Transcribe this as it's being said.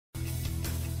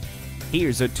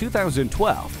Here's a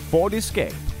 2012 Ford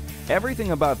Escape.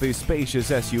 Everything about this spacious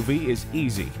SUV is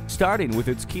easy, starting with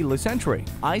its keyless entry,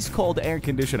 ice-cold air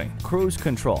conditioning, cruise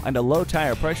control, and a low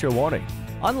tire pressure warning.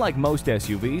 Unlike most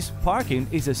SUVs, parking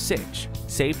is a cinch.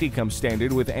 Safety comes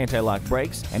standard with anti-lock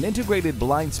brakes, an integrated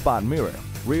blind spot mirror,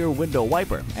 rear window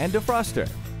wiper, and defroster.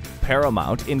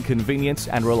 Paramount in convenience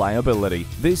and reliability,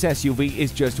 this SUV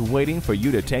is just waiting for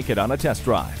you to take it on a test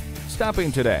drive. Stop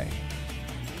in today.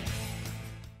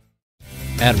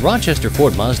 At Rochester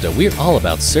Ford Mazda, we're all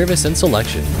about service and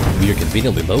selection. We are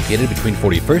conveniently located between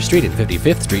 41st Street and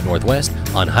 55th Street Northwest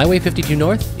on Highway 52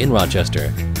 North in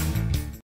Rochester.